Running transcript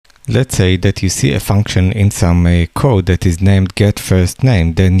Let's say that you see a function in some code that is named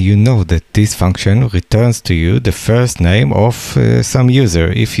getFirstName, then you know that this function returns to you the first name of some user.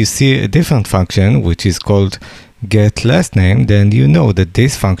 If you see a different function which is called getLastName, then you know that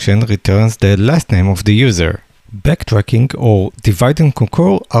this function returns the last name of the user. Backtracking or divide and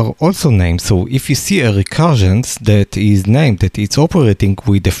conquer are also named, so if you see a recursion that is named that it's operating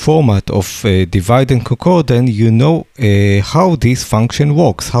with the format of divide and conquer, then you know how this function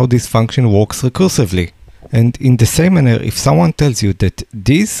works, recursively. And in the same manner, if someone tells you that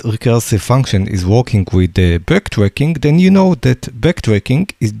this recursive function is working with backtracking, then you know that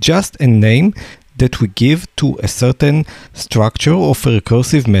backtracking is just a name that we give to a certain structure of a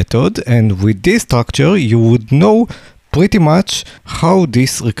recursive method, and with this structure you would know pretty much how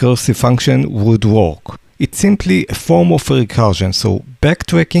this recursive function would work. It's simply a form of a recursion, so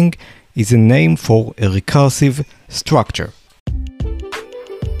backtracking is a name for a recursive structure.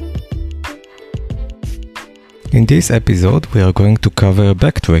 In this episode, we are going to cover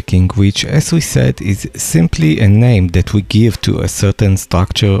backtracking, which, as we said, is simply a name that we give to a certain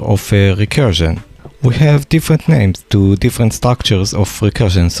structure of a recursion. We have different names to different structures of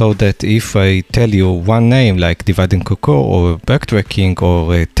recursion, so that if I tell you one name like divide and conquer or backtracking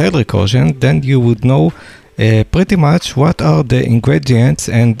or tail recursion, then you would know pretty much what are the ingredients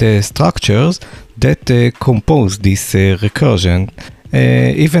and the structures that compose this recursion.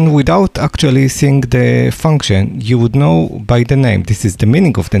 Even without actually seeing the function, you would know by the name. This is the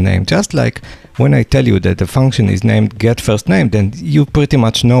meaning of the name. Just like when I tell you that the function is named getFirstName, then you pretty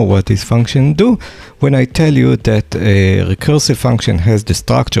much know what this function do. When I tell you that a recursive function has the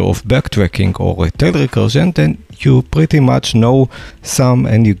structure of backtracking or a tail recursion, then you pretty much know some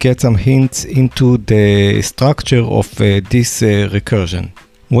and you get some hints into the structure of this recursion.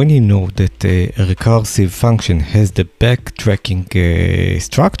 When you know that a recursive function has the backtracking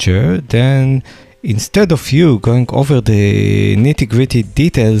structure, then instead of you going over the nitty-gritty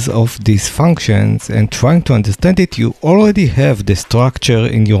details of these functions and trying to understand it, you already have the structure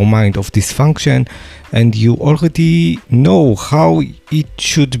in your mind of this function, and you already know how it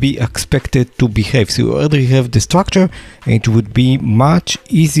should be expected to behave. So you already have the structure, and it would be much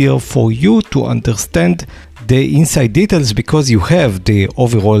easier for you to understand the inside details because you have the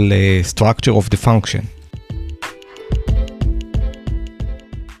overall structure of the function.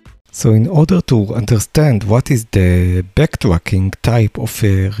 So in order to understand what is the backtracking type of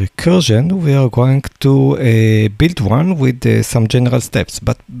a recursion, we are going to build one with some general steps.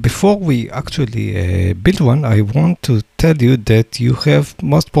 But before we actually build one, I want to tell you that you have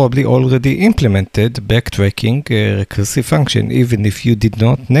most probably already implemented backtracking recursive function, even if you did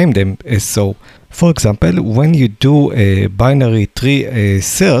not name them as so. For example, when you do a binary tree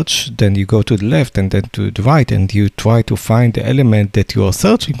search, then you go to the left and then to the right and you try to find the element that you are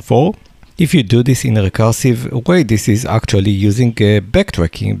searching for. If you do this in a recursive way, this is actually using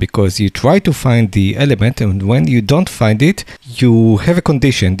backtracking, because you try to find the element, and when you don't find it, you have a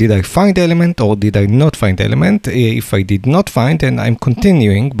condition. Did I find the element or did I not find the element? If I did not find, then I'm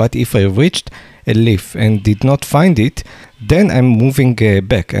continuing, but if I reached a leaf and did not find it, then I'm moving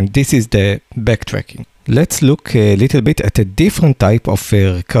back, and this is the backtracking. Let's look a little bit at a different type of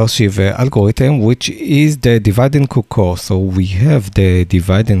recursive algorithm, which is the divide and conquer. So we have the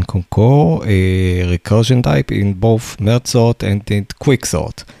divide and conquer recursion type in both merge sort and in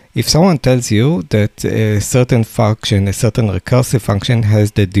quicksort. If someone tells you that a certain function, a certain recursive function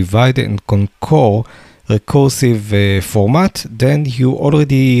has the divide and conquer recursive format, then you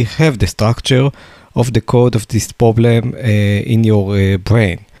already have the structure of the code of this problem in your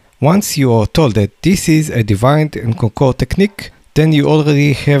brain. Once you are told that this is a divide and conquer technique, then you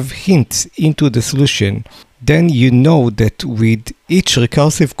already have hints into the solution. Then you know that with each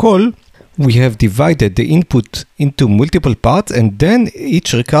recursive call, we have divided the input into multiple parts, and then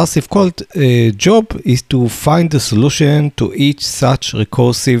each recursive call job is to find the solution to each such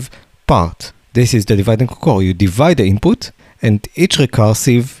recursive part. This is the divide and conquer. You divide the input, and each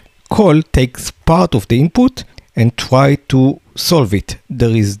recursive call takes part of the input and try to solve it.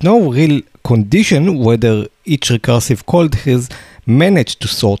 There is no real condition whether each recursive call has managed to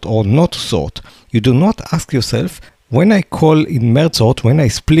sort or not to sort. You do not ask yourself, when I call in merge sort, when I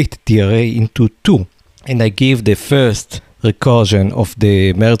split the array into two, and I give the first recursion of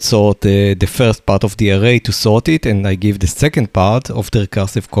the merge sort the first part of the array to sort it, and I give the second part of the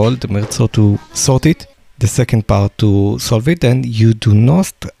recursive call, the merge sort, to sort it, the second part to solve it, then you do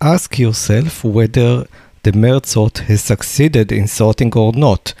not ask yourself whether the merge sort has succeeded in sorting or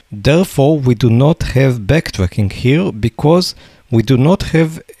not. Therefore, we do not have backtracking here, because We do not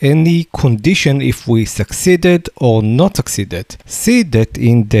have any condition if we succeeded or not succeeded. See that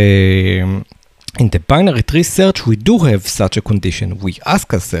in the binary tree search, we do have such a condition. We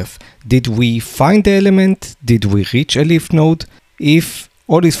ask ourselves, did we find the element? Did we reach a leaf node? If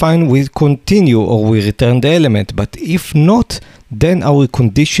all is fine, we continue or we return the element. But if not, then our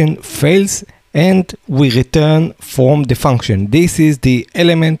condition fails and we return from the function. This is the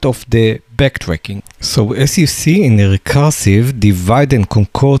element of the backtracking. So as you see in the recursive divide and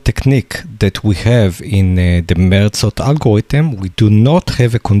conquer technique that we have in the merge sort algorithm, we do not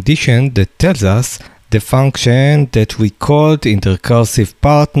have a condition that tells us the function that we called in the recursive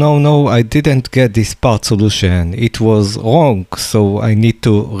part, no, I didn't get this part solution. It was wrong, so I need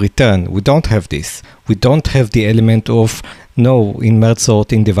to return. We don't have this. We don't have the element of no, in merge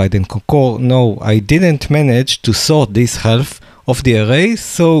sort, in divide and conquer, no, I didn't manage to sort this half of the array,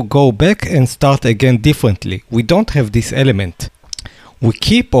 so go back and start again differently. We don't have this element. We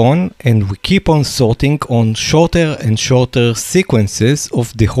keep on sorting on shorter and shorter sequences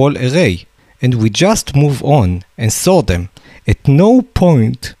of the whole array. And we just move on and sort them. At no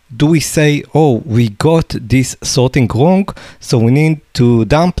point do we say, oh, we got this sorting wrong, so we need to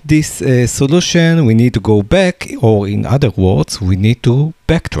dump this solution, we need to go back, or in other words, we need to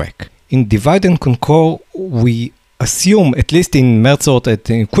backtrack. In divide and conquer, we assume, at least in merge sort and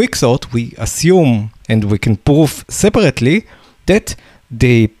in quicksort, we assume, and we can prove separately, that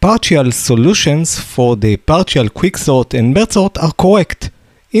the partial solutions for the partial quicksort and merge sort are correct.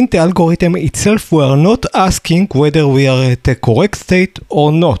 In the algorithm itself, we are not asking whether we are at a correct state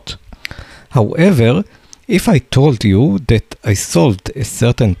or not. However, if I told you that I solved a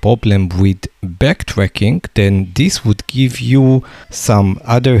certain problem with backtracking, then this would give you some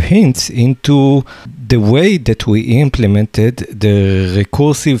other hints into the way that we implemented the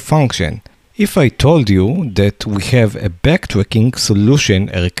recursive function. If I told you that we have a backtracking solution,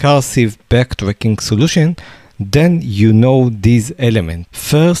 a recursive backtracking solution, then you know these elements.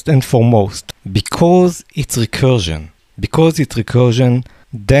 First and foremost, because it's recursion,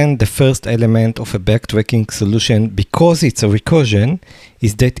 then the first element of a backtracking solution, because it's a recursion,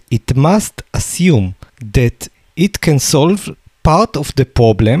 is that it must assume that it can solve part of the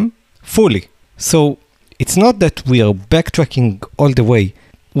problem fully. So it's not that we are backtracking all the way.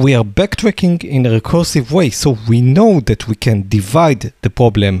 We are backtracking in a recursive way. So we know that we can divide the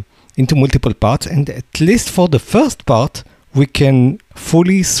problem into multiple parts, and at least for the first part, we can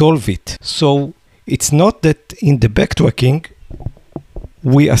fully solve it. So it's not that in the backtracking,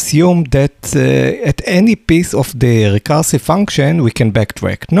 we assume that at any piece of the recursive function, we can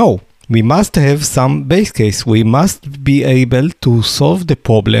backtrack. No, we must have some base case. We must be able to solve the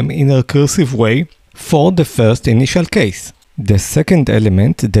problem in a recursive way for the first initial case. The second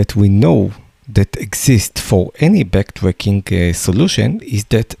element that we know that exists for any backtracking solution is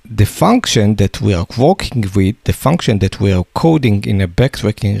that the function that we are working with, the function that we are coding in a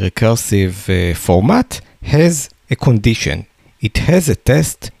backtracking recursive format, has a condition. It has a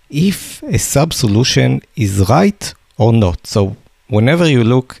test if a sub-solution is right or not. So whenever you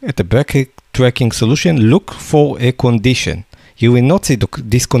look at a backtracking solution, look for a condition. You will not see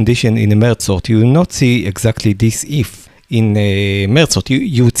this condition in a merge sort. You will not see exactly this if. In a merge sort,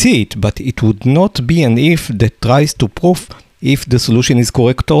 you would see it, but it would not be an if that tries to prove if the solution is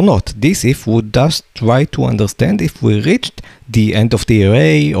correct or not. This if would just try to understand if we reached the end of the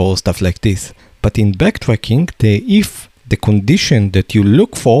array or stuff like this. But in backtracking, the condition that you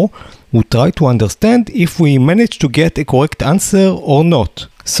look for would try to understand if we managed to get a correct answer or not.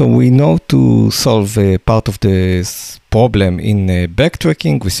 So we know to solve a part of this problem in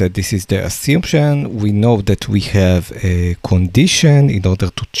backtracking. We said this is the assumption. We know that we have a condition in order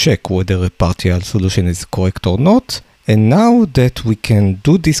to check whether a partial solution is correct or not. And now that we can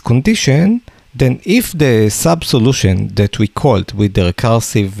do this condition, then if the sub-solution that we called with the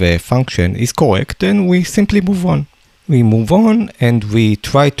recursive function is correct, then we simply move on. We move on and we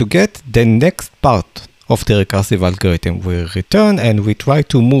try to get the next part of the recursive algorithm. We return and we try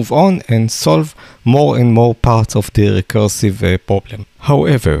to move on and solve more and more parts of the recursive problem.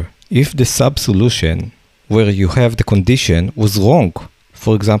 However, if the sub-solution where you have the condition was wrong,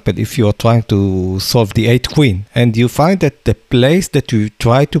 for example, if you are trying to solve the 8 queen and you find that the place that you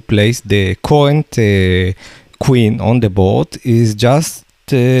try to place the current queen on the board is just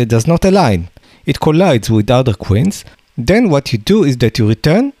does not align. It collides with other queens. Then what you do is that you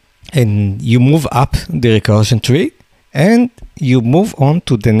return and you move up the recursion tree and you move on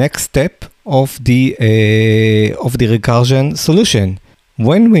to the next step of the recursion solution.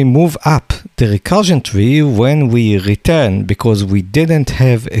 When we move up the recursion tree, when we return because we didn't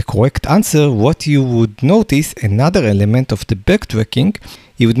have a correct answer, what you would notice, another element of the backtracking,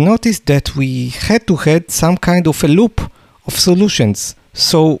 you would notice that we had to have some kind of a loop of solutions.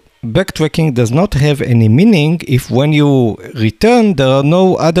 So backtracking does not have any meaning if when you return there are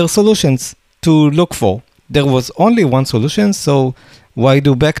no other solutions to look for. There was only one solution, so why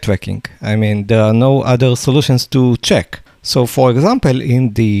do backtracking? I mean, there are no other solutions to check. So for example,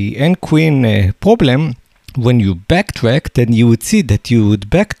 in the n-queen problem, when you backtrack, then you would see that you would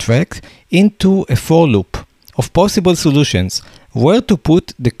backtrack into a for loop of possible solutions, where to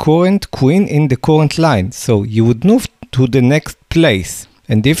put the current queen in the current line. So you would move to the next place.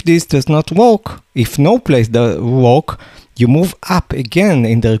 And if this does not work, if no place does work, you move up again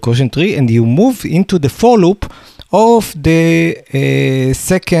in the recursion tree and you move into the for loop of the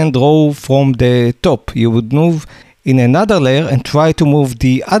second row from the top. You would move in another layer and try to move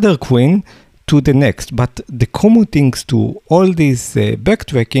the other queen to the next. But the common things to all these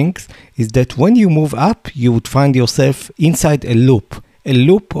backtrackings is that when you move up, you would find yourself inside a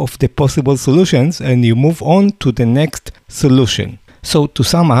loop of the possible solutions, and you move on to the next solution. So to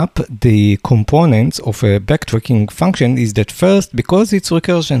sum up, the components of a backtracking function is that first, because it's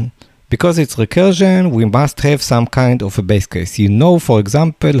recursion, we must have some kind of a base case. You know, for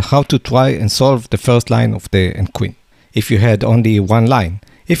example, how to try and solve the first line of the n-queen. If you had only one line.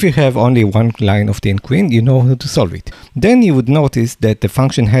 If you have only one line of the n-queen, you know how to solve it. Then you would notice that the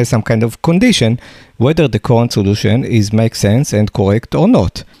function has some kind of condition, whether the current solution makes sense and correct or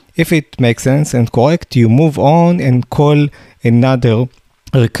not. If it makes sense and correct, you move on and call another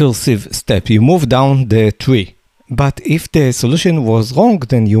recursive step. You move down the tree. But if the solution was wrong,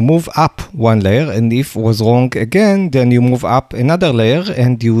 then you move up one layer, and if it was wrong again, then you move up another layer,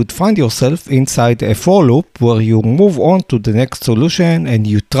 and you would find yourself inside a for loop where you move on to the next solution and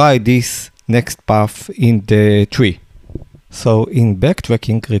you try this next path in the tree. So in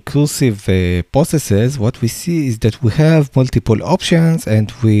backtracking recursive processes, what we see is that we have multiple options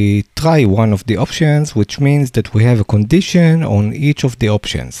and we try one of the options, which means that we have a condition on each of the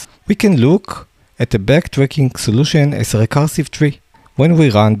options. We can look at a backtracking solution as a recursive tree. When we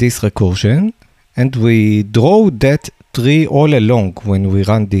run this recursion and we draw that tree all along when we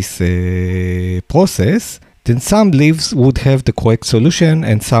run this process, then some leaves would have the correct solution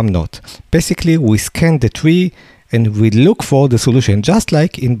and some not. Basically, we scan the tree and we look for the solution, just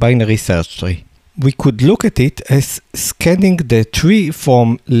like in binary search tree. We could look at it as scanning the tree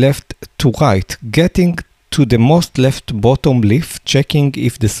from left to right, getting to the most left bottom leaf, checking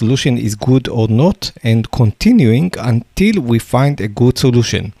if the solution is good or not, and continuing until we find a good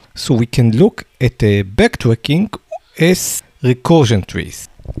solution. So we can look at the backtracking as recursion trees.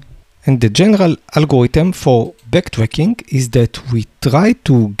 And the general algorithm for backtracking is that we try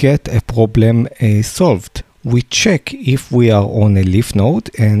to get a problem solved. We check if we are on a leaf node,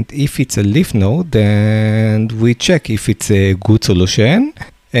 and if it's a leaf node, then we check if it's a good solution.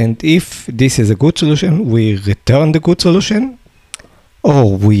 And if this is a good solution, we return the good solution,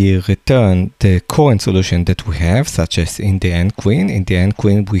 or we return the current solution that we have, such as in the n-queen. In the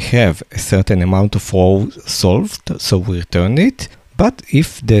n-queen, we have a certain amount of rows solved, so we return it. But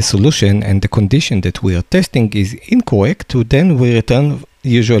if the solution and the condition that we are testing is incorrect, then we return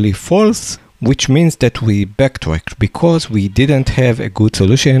usually false, which means that we backtracked because we didn't have a good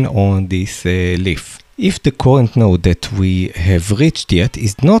solution on this leaf. If the current node that we have reached yet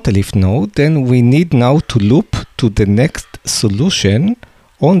is not a leaf node, then we need now to loop to the next solution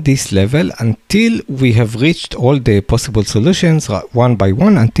on this level until we have reached all the possible solutions one by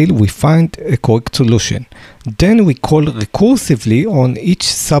one until we find a correct solution. Then we call recursively on each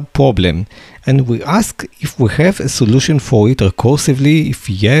sub-problem and we ask if we have a solution for it recursively. If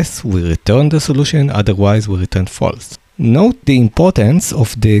yes, we return the solution, otherwise we return false. Note the importance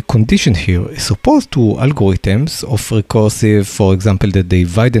of the condition here as opposed to algorithms of recursive, for example, the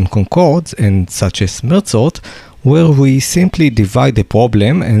divide and concord and such as merge sort, where we simply divide the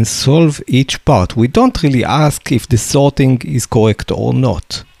problem and solve each part. We don't really ask if the sorting is correct or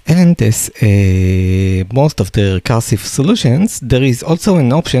not. And as most of the recursive solutions, there is also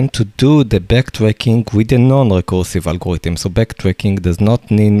an option to do the backtracking with a non-recursive algorithm. So backtracking does not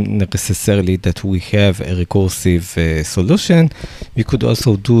mean necessarily that we have a recursive solution. We could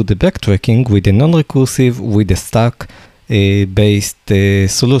also do the backtracking with a non-recursive with a stack-based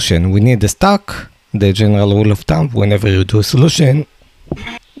solution. We need a stack. The general rule of thumb, whenever you do a solution,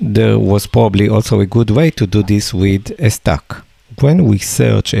 there was probably also a good way to do this with a stack. When we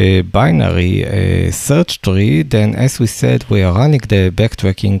search a binary search tree, then as we said, we are running the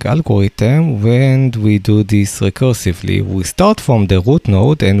backtracking algorithm. When we do this recursively, we start from the root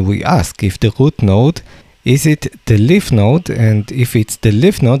node and we ask if the root node, is it the leaf node? And if it's the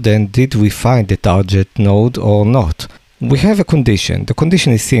leaf node, then did we find the target node or not? We have a condition. The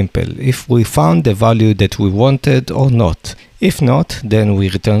condition is simple. If we found the value that we wanted or not. If not, then we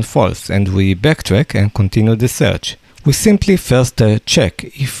return false and we backtrack and continue the search. We simply first check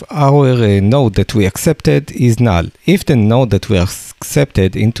if our node that we accepted is null. If the node that we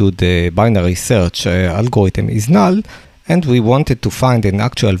accepted into the binary search algorithm is null, and we wanted to find an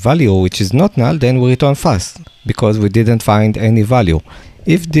actual value which is not null, then we return false, because we didn't find any value.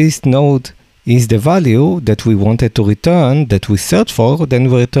 If this node is the value that we wanted to return, that we search for, then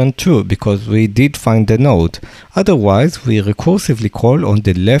we return true, because we did find the node. Otherwise, we recursively call on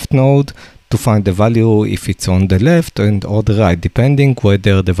the left node to find the value if it's on the left and or the right, depending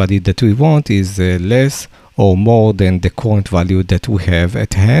whether the value that we want is less or more than the current value that we have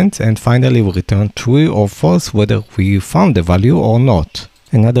at hand. And finally, we return true or false whether we found the value or not.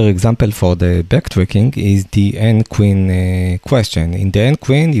 Another example for the backtracking is the n-queen question. In the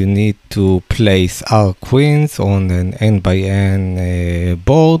n-queen, you need to place r queens on an n by n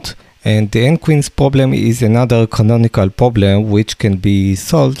board. And the n-queens problem is another canonical problem which can be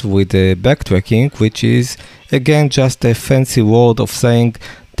solved with the backtracking, which is again just a fancy word of saying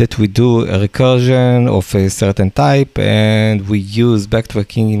that we do a recursion of a certain type and we use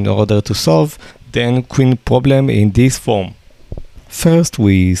backtracking in order to solve the n-queen problem in this form. First,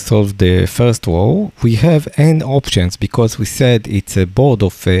 we solve the first row. We have n options because we said it's a board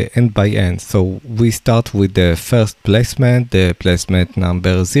of n by n. So we start with the first placement, the placement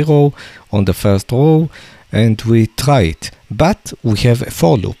number 0 on the first row, and we try it. But we have a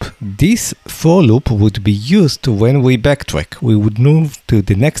for loop. This for loop would be used when we backtrack. We would move to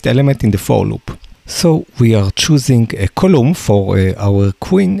the next element in the for loop. So we are choosing a column for our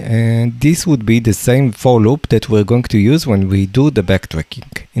queen, and this would be the same for loop that we're going to use when we do the backtracking.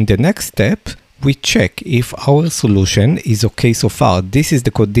 In the next step, we check if our solution is okay so far. This is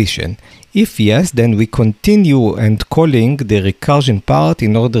the condition. If yes, then we continue and calling the recursion part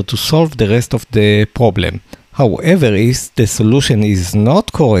in order to solve the rest of the problem. However, if the solution is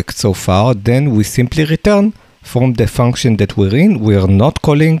not correct so far, then we simply return from the function that we're in. We are not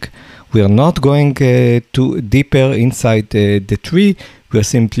calling. We are not going too deeper inside the tree. We are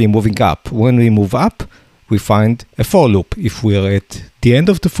simply moving up. When we move up, we find a for loop. If we are at the end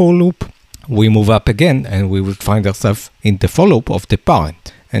of the for loop, we move up again and we will find ourselves in the for loop of the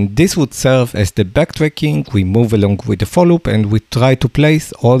parent. And this would serve as the backtracking. We move along with the for loop and we try to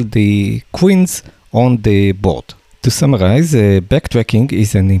place all the queens on the board. To summarize, backtracking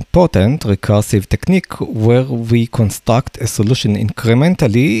is an important recursive technique where we construct a solution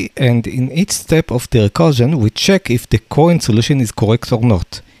incrementally, and in each step of the recursion, we check if the current solution is correct or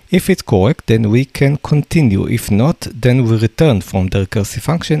not. If it's correct, then we can continue. If not, then we return from the recursive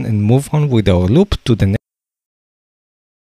function and move on with our loop to the next.